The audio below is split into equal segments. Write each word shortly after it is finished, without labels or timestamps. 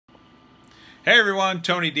Hey everyone,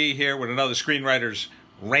 Tony D here with another Screenwriter's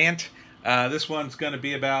Rant. This one's going to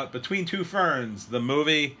be about Between Two Ferns, the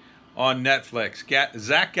movie on Netflix.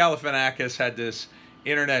 Zach Galifianakis had this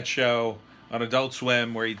internet show on Adult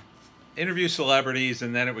Swim where he interviewed celebrities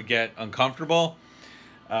and then it would get uncomfortable.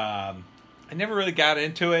 I never really got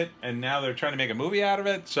into it, and now they're trying to make a movie out of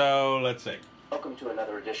it, so let's see. Welcome to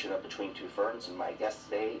another edition of Between Two Ferns, and my guest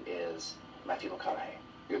today is Matthew McConaughey.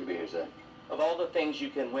 Good to be here, Zach. Of all the things you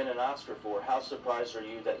can win an Oscar for, how surprised are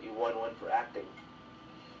you that you won one for acting?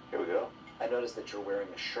 Here we go. I noticed that you're wearing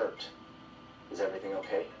a shirt. Is everything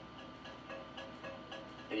okay?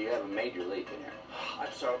 And you have a major leak in here.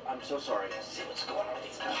 I'm so sorry. See what's going on with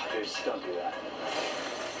these guys. Dude, don't do that.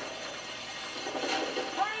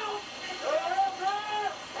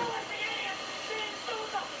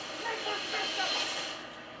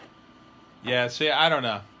 Yeah, see, I don't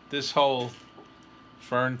know. This whole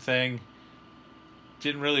fern thing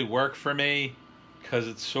didn't really work for me because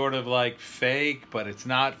it's sort of like fake, but it's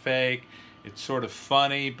not fake. It's sort of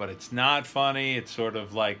funny, but it's not funny. It's sort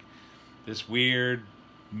of like this weird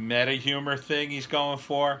meta humor thing he's going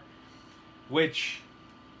for, which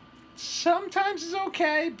sometimes is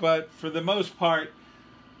okay, but for the most part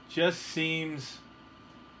just seems,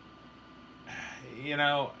 you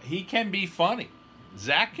know, he can be funny.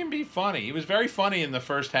 Zach can be funny. He was very funny in the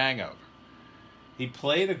first Hangover. He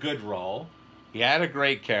played a good role. He had a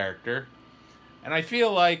great character. And I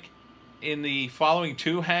feel like in the following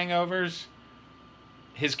two Hangovers,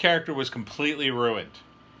 his character was completely ruined.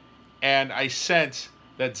 And I sense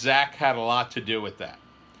that Zach had a lot to do with that,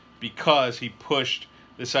 because he pushed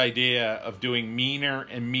this idea of doing meaner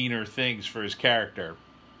and meaner things for his character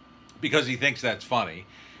because he thinks that's funny.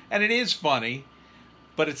 And it is funny,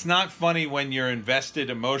 but it's not funny when you're invested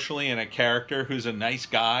emotionally in a character who's a nice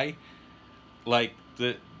guy. Like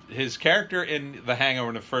his character in The Hangover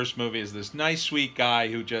in the first movie is this nice, sweet guy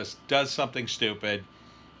who just does something stupid.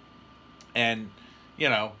 And, you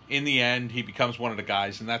know, in the end, he becomes one of the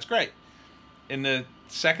guys, and that's great. In the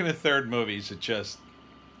second and third movies,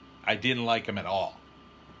 I didn't like him at all.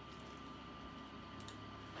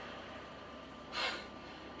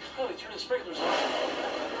 Oh, they turned the sprinklers on.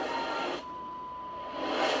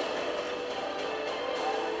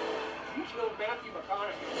 You killed Matthew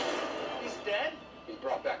McConaughey. He's dead? He's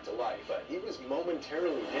brought back to life, but he was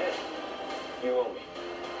momentarily dead. You owe me.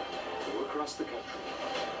 Go across the country.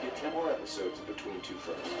 Get 10 more episodes of Between Two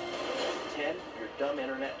Ferns. 10, your dumb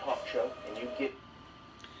internet talk show, and you get...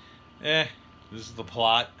 This is the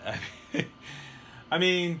plot. I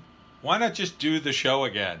mean, why not just do the show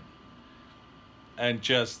again? And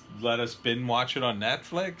just let us binge watch it on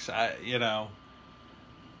Netflix? You know,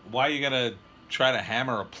 why are you going to try to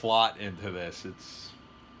hammer a plot into this?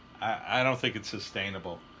 I don't think it's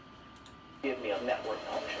sustainable. Give me a network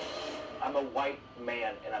talk show. I'm a white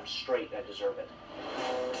man, and I'm straight, and I deserve it.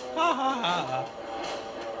 Ha ha ha ha.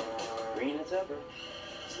 Green as ever.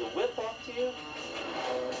 Is the whip off to you?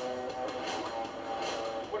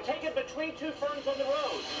 We're taking Between Two Ferns on the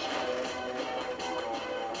road.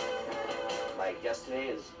 My guest today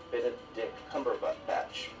is Benedict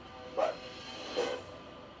Cumberbatch, but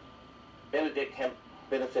Benedict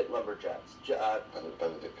Benefit Lumberjacks. Benedict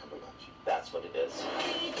Cumberbatch. That's what it is.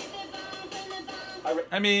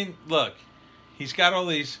 I mean, look, he's got all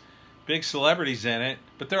these big celebrities in it,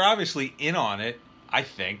 but they're obviously in on it, I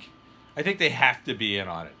think. I think they have to be in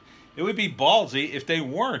on it. It would be ballsy if they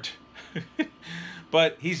weren't.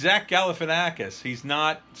 But he's Zach Galifianakis. He's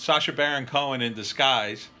not Sacha Baron Cohen in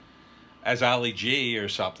disguise as Ali G or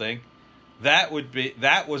something. That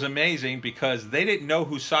was amazing because they didn't know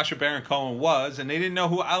who Sacha Baron Cohen was, and they didn't know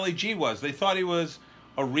who Ali G was. They thought he was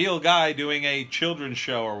a real guy doing a children's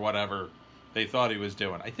show or whatever they thought he was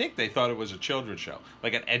doing. I think they thought it was a children's show,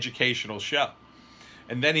 like an educational show.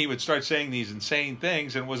 And then he would start saying these insane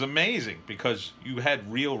things, and it was amazing because you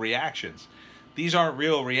had real reactions. These aren't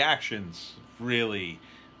real reactions, really.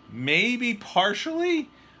 Maybe partially,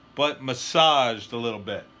 but massaged a little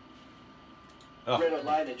bit. I read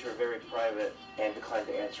online that you're very private and decline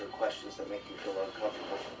to answer questions that make you feel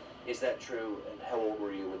uncomfortable. Is that true? And how old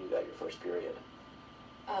were you when you got your first period?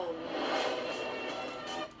 Ha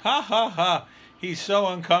ha ha! He's so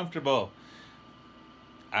uncomfortable.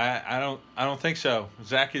 I don't think so.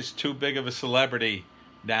 Zach is too big of a celebrity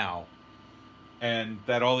now, and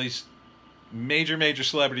that all these major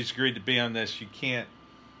celebrities agreed to be on this. You can't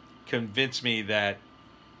convince me that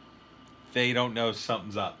they don't know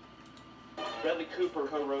something's up. Bradley Cooper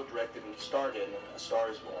co-wrote, directed, and starred in A Star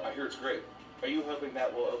Is Born. I hear it's great. Are you hoping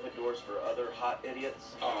that will open doors for other hot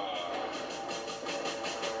idiots?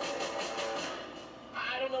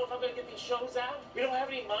 I don't don't know if I'm going to get these shows out. We don't have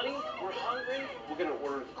any money. We're hungry. We're going to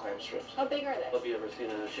order the clam strips. How big are they? Have you ever seen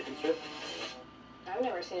a chicken strip? I've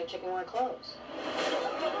never seen a chicken wear clothes.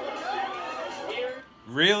 Weird.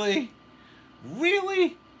 Really?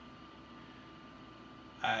 Really?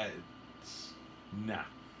 No.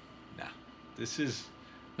 This is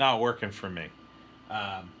not working for me.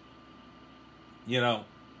 You know,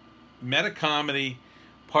 meta comedy,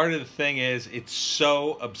 part of the thing is it's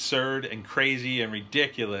so absurd and crazy and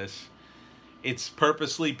ridiculous. It's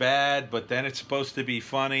purposely bad, but then it's supposed to be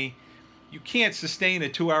funny. You can't sustain a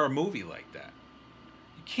 2-hour movie like that.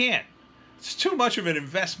 You can't. It's too much of an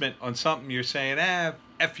investment on something you're saying,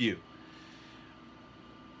 F you.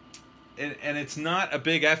 And it's not a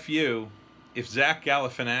big F you if Zach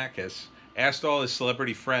Galifianakis asked all his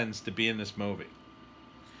celebrity friends to be in this movie.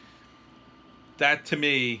 That, to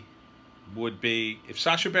me, would be... If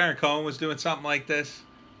Sacha Baron Cohen was doing something like this,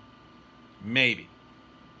 maybe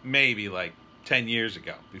like 10 years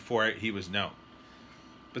ago, before he was known.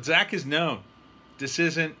 But Zach is known. This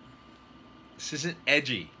isn't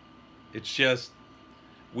edgy. It's just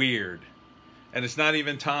weird. And it's not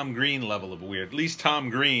even Tom Green level of weird. At least Tom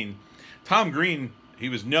Green, he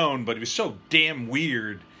was known, but he was so damn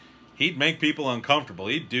weird. He'd make people uncomfortable.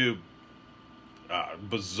 He'd do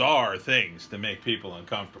bizarre things to make people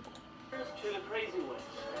uncomfortable. To the crazy ones.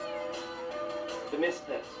 The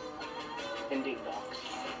misfits. And ding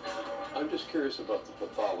dongs. I'm just curious about the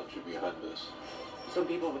pathology behind this. Some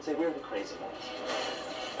people would say we're the crazy ones.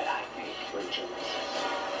 But I think we're geniuses.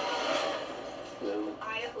 Lou.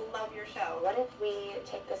 I love your show. What if we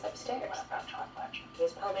take this upstairs? What about John Legend?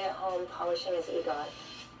 He's probably at home polishing his EGOT.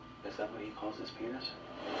 Is that what he calls his peers?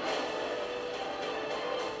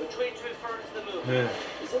 Between Two Ferns, the movie. Yeah.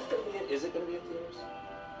 Is it going to be in theaters?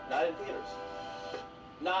 Not in theaters.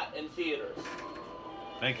 Not in theaters.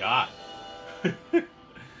 Thank God.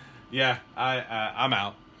 Yeah, I'm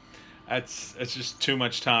out. It's just too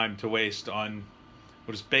much time to waste on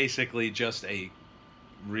what is basically just a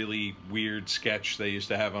really weird sketch they used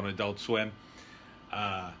to have on Adult Swim.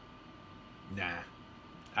 Nah.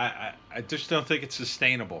 I just don't think it's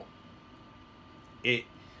sustainable. It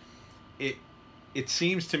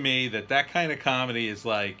seems to me that kind of comedy is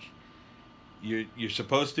like you're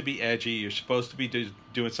supposed to be edgy, you're supposed to be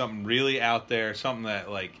doing something really out there, something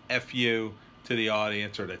that like F you to the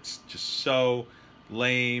audience, or that's just so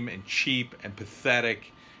lame and cheap and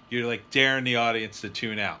pathetic. You're like daring the audience to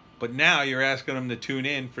tune out. But now you're asking them to tune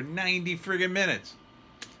in for 90 friggin' minutes.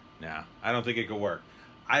 No, I don't think it could work.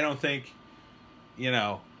 I don't think,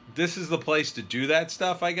 this is the place to do that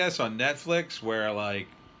stuff, I guess, on Netflix, where, like,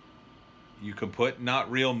 you can put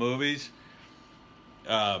not real movies.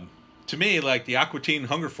 To me, like, the Aqua Teen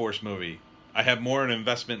Hunger Force movie, I have more an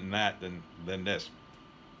investment in that than this.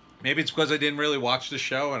 Maybe it's because I didn't really watch the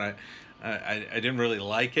show, and I didn't really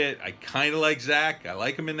like it. I kind of like Zach. I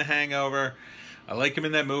like him in The Hangover. I like him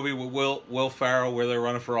in that movie with Will Ferrell where they're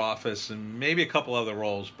running for office, and maybe a couple other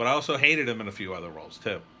roles. But I also hated him in a few other roles,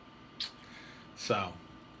 too. So,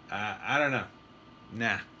 I don't know.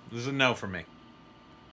 Nah, this is a no for me.